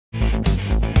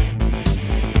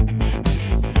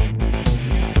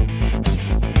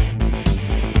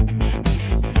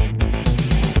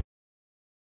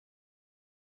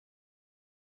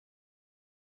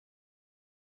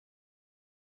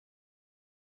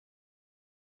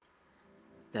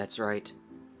That's right.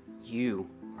 You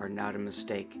are not a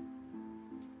mistake.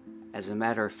 As a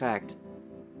matter of fact,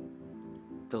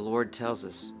 the Lord tells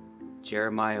us,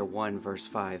 Jeremiah 1 verse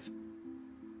 5,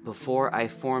 "Before I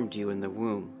formed you in the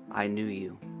womb, I knew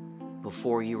you.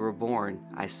 Before you were born,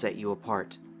 I set you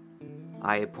apart.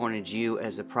 I appointed you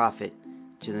as a prophet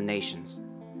to the nations."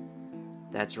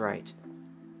 That's right.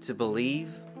 To believe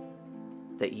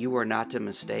that you are not a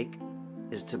mistake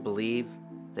is to believe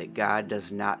that God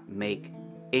does not make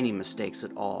any mistakes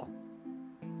at all.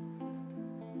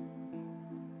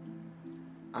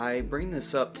 I bring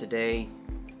this up today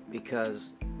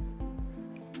because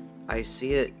I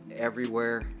see it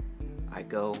everywhere I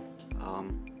go,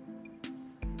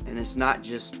 and it's not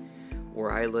just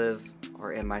where I live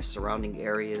or in my surrounding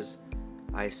areas.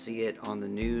 I see it on the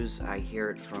news. I hear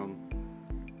it from,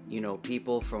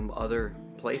 people from other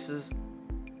places,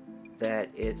 that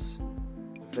it's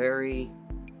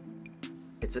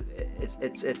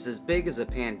as big as a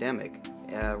pandemic,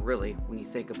 really, when you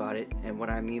think about it. And what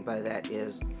I mean by that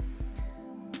is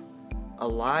a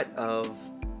lot of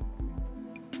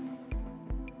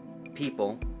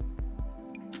people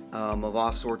of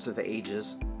all sorts of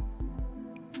ages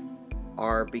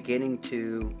are beginning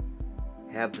to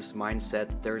have this mindset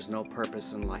that there's no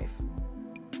purpose in life,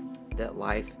 that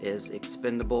life is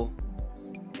expendable,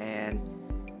 and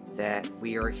that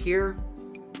we are here,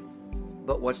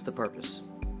 but what's the purpose?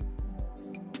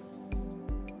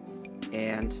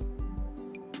 And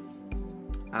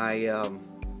I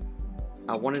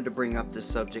wanted to bring up this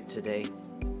subject today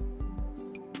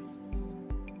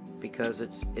because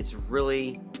it's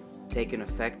really taken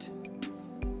effect,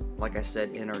 like I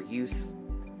said, in our youth,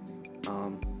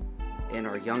 in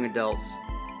our young adults,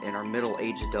 in our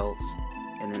middle-aged adults,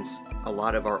 and then a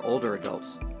lot of our older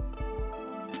adults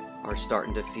are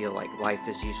starting to feel like life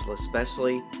is useless,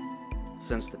 especially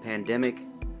since the pandemic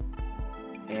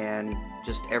and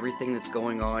just everything that's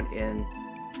going on in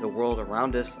the world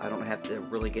around us. I don't have to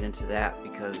really get into that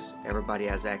because everybody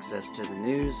has access to the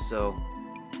news. So,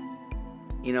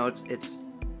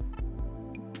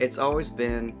 it's always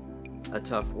been a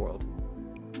tough world.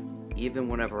 Even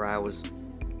whenever I was,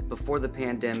 before the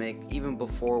pandemic, even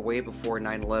way before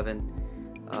 9/11,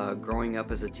 growing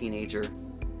up as a teenager,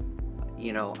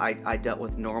 I dealt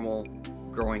with normal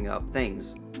growing up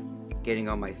things. Getting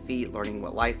on my feet, learning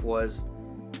what life was,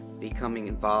 becoming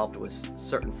involved with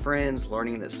certain friends,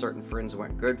 learning that certain friends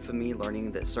weren't good for me,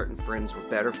 learning that certain friends were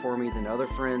better for me than other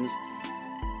friends,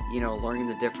 learning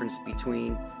the difference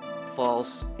between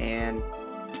false and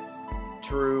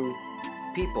true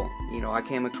people. I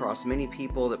came across many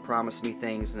people that promised me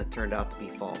things and it turned out to be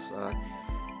false.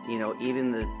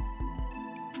 Even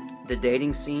the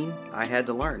dating scene, I had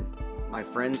to learn. My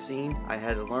friend scene, I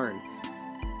had to learn.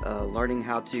 Learning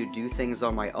how to do things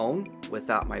on my own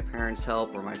without my parents'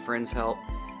 help or my friends' help,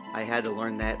 I had to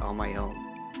learn that on my own.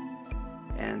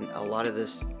 And a lot of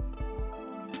this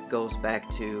goes back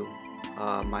to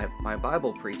my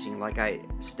Bible preaching. Like I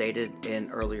stated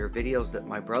in earlier videos, that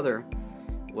my brother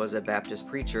was a Baptist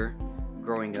preacher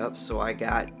growing up, so I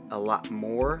got a lot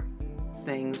more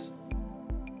things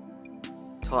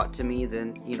taught to me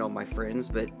than my friends,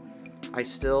 but I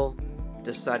still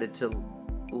decided to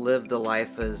live the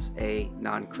life as a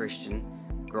non-Christian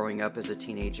growing up as a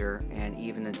teenager and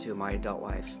even into my adult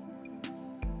life.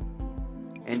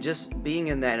 And just being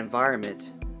in that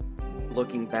environment,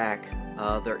 looking back,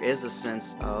 there is a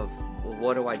sense of, well,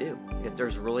 what do I do? If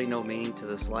there's really no meaning to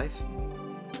this life,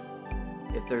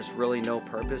 if there's really no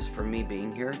purpose for me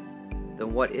being here,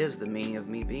 then what is the meaning of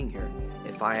me being here?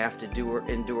 If I have to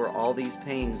endure all these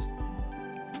pains,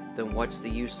 then what's the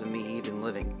use of me even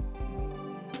living?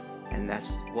 And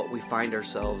that's what we find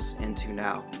ourselves into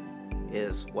now,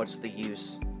 is what's the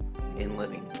use in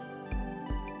living?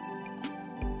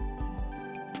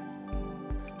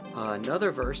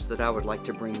 Another verse that I would like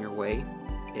to bring your way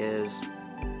is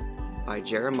by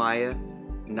Jeremiah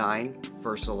 9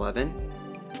 verse 11,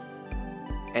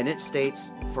 and it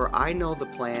states, "For I know the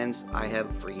plans I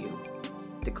have for you,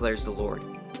 declares the Lord,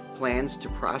 plans to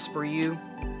prosper you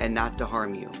and not to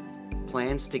harm you,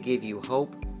 plans to give you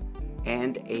hope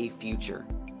and a future."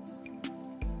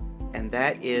 And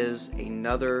that is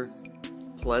another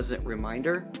pleasant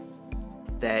reminder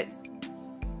that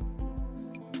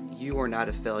you are not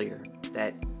a failure,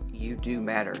 that you do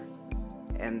matter,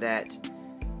 and that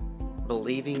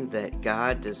believing that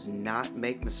God does not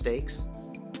make mistakes,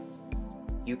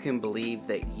 you can believe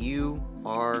that you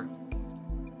are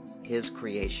His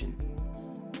creation.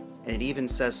 And it even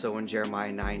says so in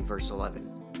Jeremiah 9 verse 11.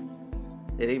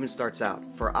 It even starts out,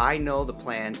 "For I know the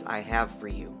plans I have for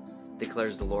you,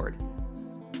 declares the Lord."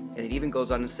 And it even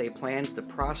goes on to say plans to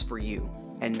prosper you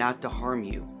and not to harm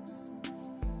you.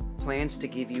 Plans to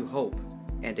give you hope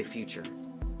and a future.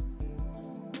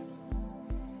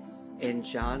 In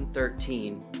John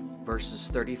 13, verses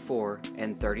 34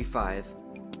 and 35,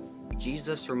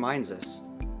 Jesus reminds us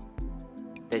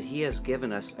that He has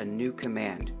given us a new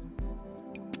command.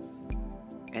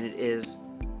 And it is,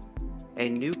 "A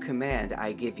new command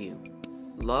I give you.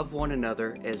 Love one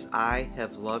another as I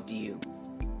have loved you.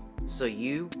 So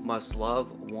you must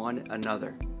love one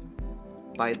another.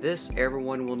 By this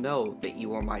everyone will know that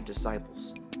you are my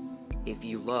disciples, if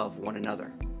you love one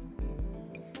another."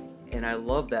 And I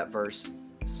love that verse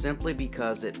simply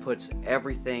because it puts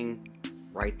everything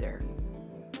right there.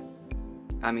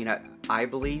 I mean, I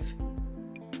believe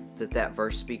that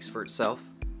verse speaks for itself.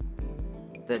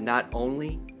 That not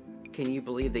only can you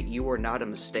believe that you are not a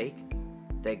mistake,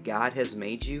 that God has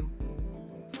made you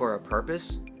for a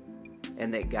purpose,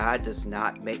 and that God does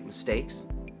not make mistakes,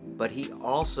 but He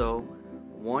also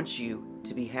wants you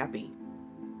to be happy.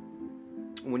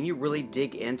 When you really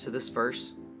dig into this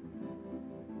verse,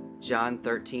 John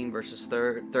 13 verses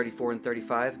 34 and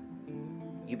 35,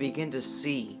 you begin to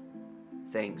see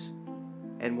things.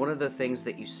 And one of the things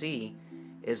that you see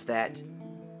is that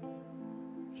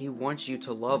He wants you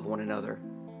to love one another.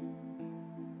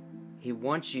 He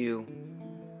wants you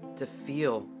to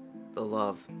feel the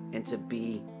love and to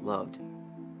be loved,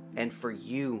 and for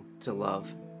you to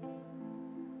love.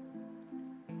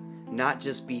 Not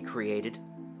just be created.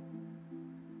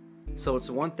 So it's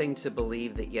one thing to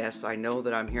believe that, yes, I know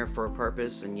that I'm here for a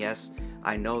purpose, and yes,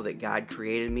 I know that God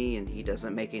created me and He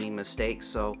doesn't make any mistakes,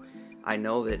 so I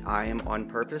know that I am on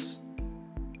purpose.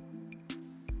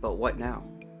 But what now?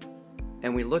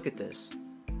 And we look at this.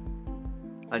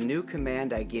 "A new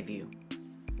command I give you,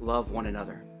 love one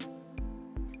another."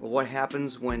 Well, what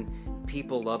happens when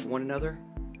people love one another?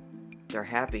 They're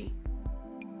happy.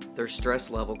 Their stress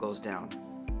level goes down.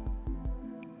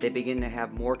 They begin to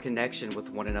have more connection with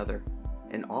one another,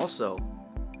 and also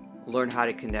learn how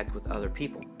to connect with other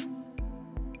people.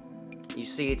 You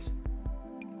see,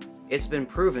 it's been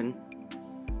proven,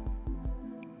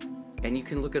 and you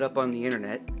can look it up on the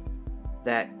internet,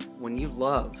 that when you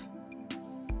love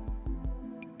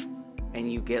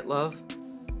and you get love,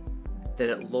 that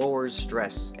it lowers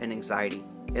stress and anxiety.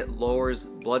 It lowers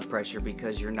blood pressure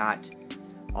because you're not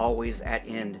always at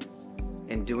end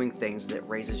and doing things that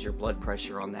raises your blood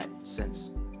pressure on that sense.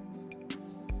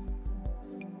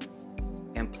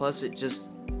 And plus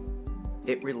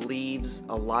it relieves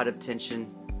a lot of tension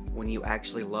when you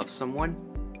actually love someone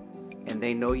and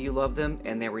they know you love them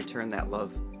and they return that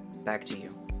love back to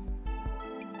you.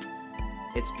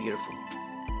 It's beautiful.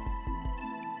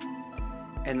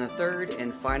 And the third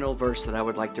and final verse that I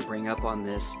would like to bring up on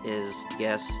this is,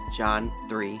 yes, John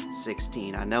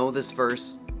 3:16. I know this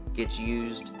verse gets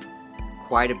used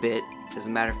quite a bit. As a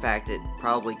matter of fact, it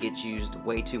probably gets used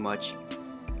way too much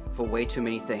for way too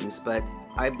many things, but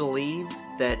I believe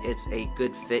that it's a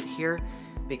good fit here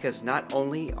because not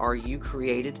only are you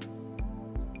created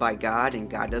by God and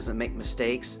God doesn't make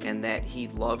mistakes, and that He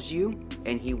loves you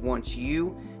and He wants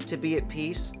you to be at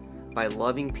peace by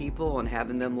loving people and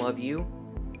having them love you,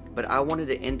 but I wanted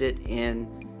to end it in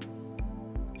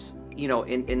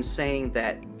saying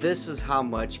that this is how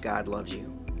much God loves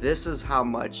you. This is how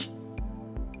much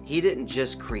He didn't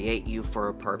just create you for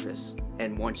a purpose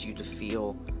and wants you to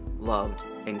feel loved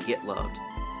and get loved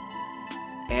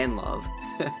and love,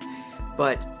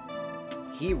 but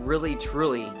He really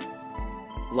truly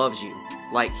loves you.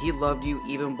 Like He loved you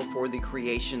even before the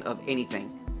creation of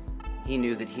anything. He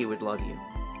knew that He would love you.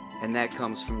 And that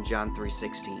comes from John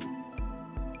 3:16.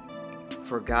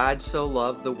 "For God so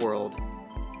loved the world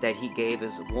that He gave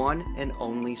His one and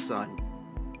only Son,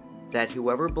 that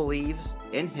whoever believes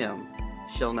in Him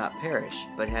shall not perish,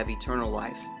 but have eternal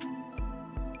life."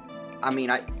 I mean,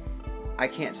 I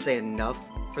can't say enough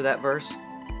for that verse.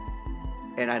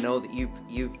 And I know that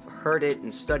you've heard it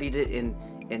and studied it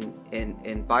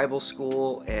in Bible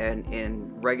school and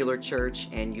in regular church,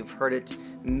 and you've heard it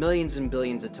millions and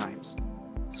billions of times.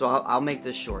 So I'll make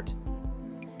this short.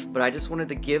 But I just wanted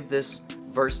to give this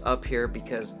verse up here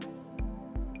because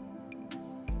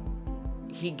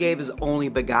He gave His only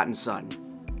begotten Son.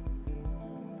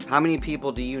 How many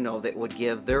people do you know that would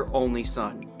give their only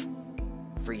son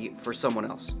for someone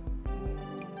else?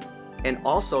 And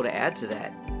also to add to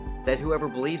that whoever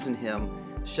believes in Him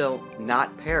shall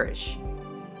not perish,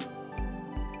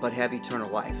 but have eternal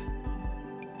life.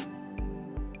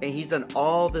 And He's done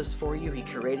all this for you. He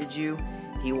created you.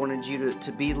 He wanted you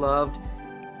to be loved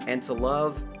and to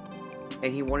love.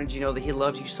 And He wanted you to know that He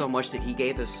loves you so much that He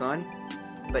gave His Son.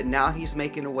 But now He's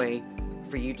making a way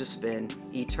for you to spend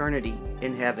eternity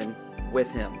in heaven with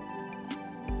Him.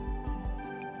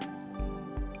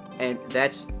 And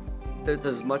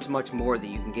there's much more that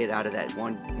you can get out of that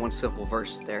one simple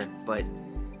verse there. But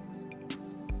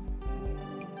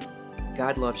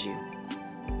God loves you.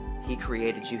 He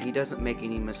created you. He doesn't make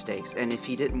any mistakes. And if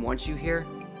He didn't want you here,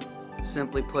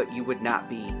 simply put, you would not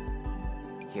be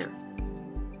here.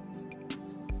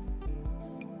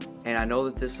 And I know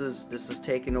that this is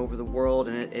taking over the world,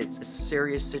 and it's a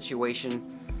serious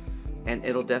situation, and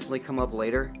it'll definitely come up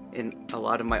later in a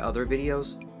lot of my other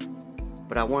videos.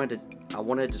 But I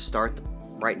wanted to start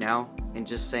right now and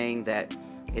just saying that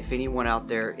if anyone out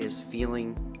there is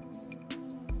feeling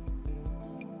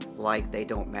like they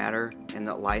don't matter and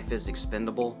that life is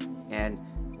expendable and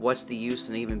what's the use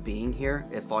in even being here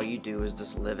if all you do is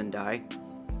just live and die,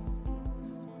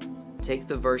 take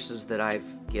the verses that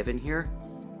I've given here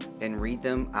and read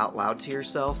them out loud to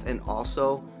yourself, and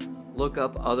also look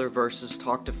up other verses,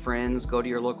 talk to friends, go to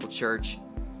your local church.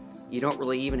 You don't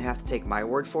really even have to take my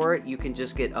word for it. You can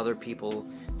just get other people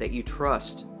that you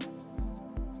trust,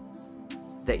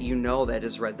 that you know that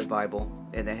has read the Bible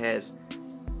and that has,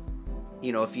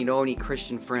 if you know any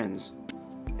Christian friends,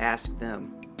 ask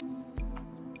them.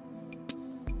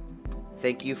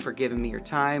 Thank you for giving me your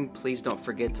time. Please don't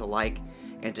forget to like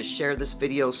and to share this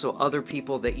video so other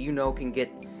people that you know can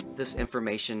get this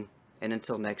information. And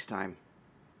until next time.